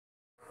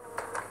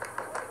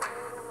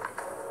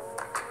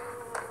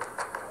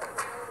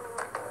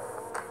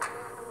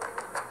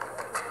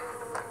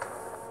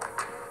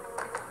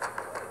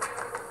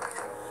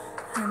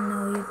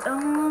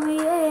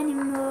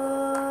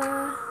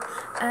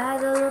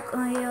look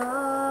on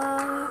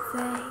your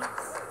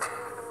face.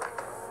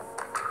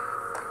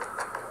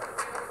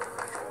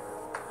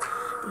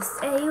 They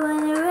say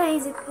when the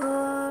rain it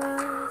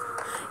pours,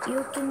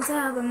 you can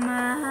tell by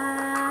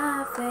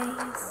my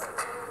face.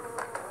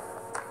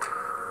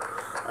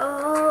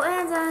 Oh,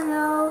 and I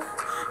know,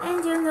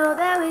 and you know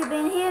that we've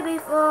been here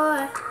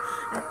before.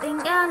 I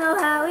think I know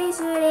how we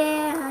should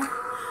end.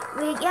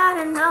 We got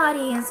an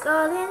audience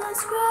calling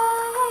us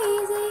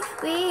crazy.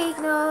 We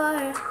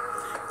ignore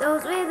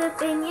those with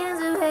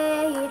opinions of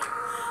hate.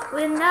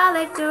 We're not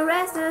like the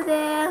rest of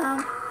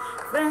them,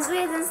 friends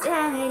with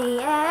insanity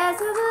as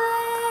of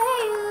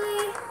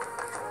lately.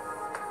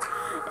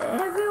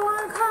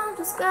 Everyone comes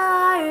with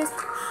scars,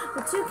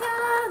 but you can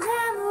lock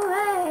them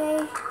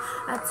away.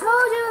 I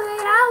told you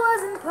that I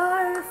wasn't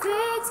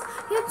perfect,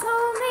 you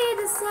told me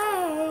the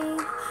same.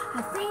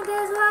 I think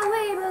that's why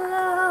we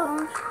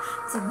belong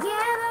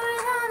together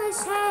and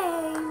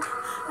unashamed.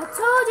 I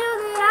told you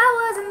that I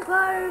wasn't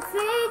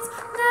perfect,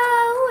 no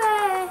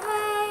way,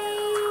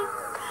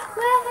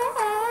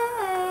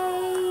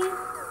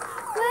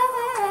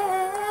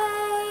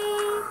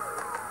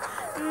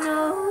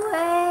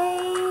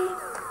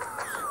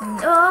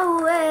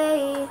 no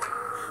way.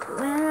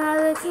 When I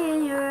look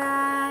in your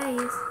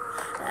eyes,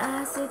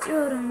 I see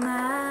through to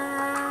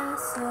my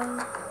soul.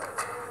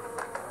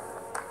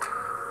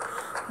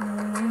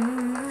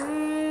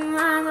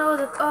 I know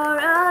the core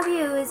of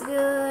you is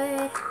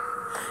good.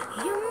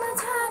 You're my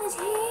tiny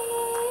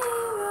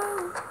hero.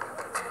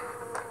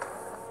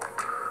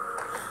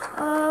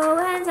 Oh,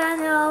 and I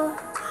know,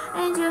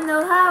 and you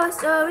know how our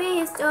story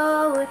is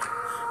told.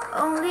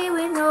 Only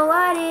we know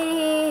what it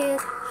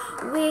is.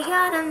 We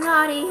got an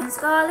audience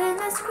calling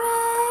us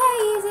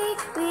crazy.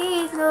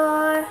 We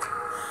ignore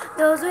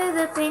those with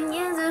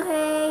opinions of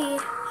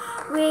hate.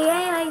 We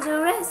ain't like the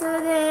rest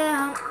of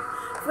them,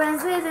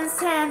 friends with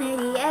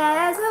insanity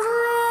as of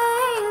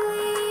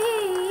lately.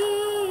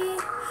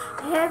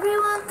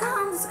 Everyone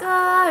comes with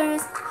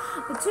scars,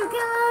 but you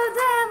can look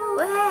them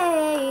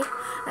away.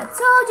 I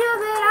told you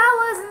that I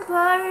wasn't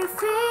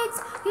perfect,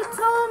 you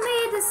told me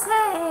the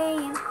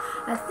same.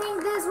 I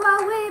think that's why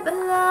we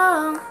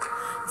belong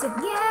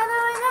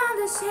together and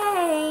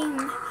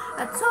unashamed.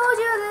 I told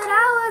you that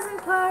I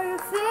wasn't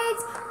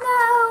perfect,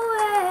 no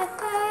way,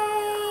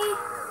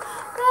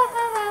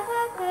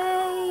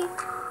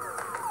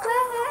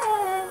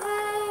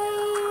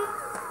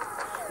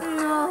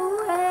 no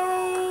way,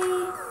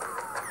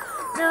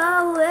 no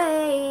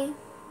way.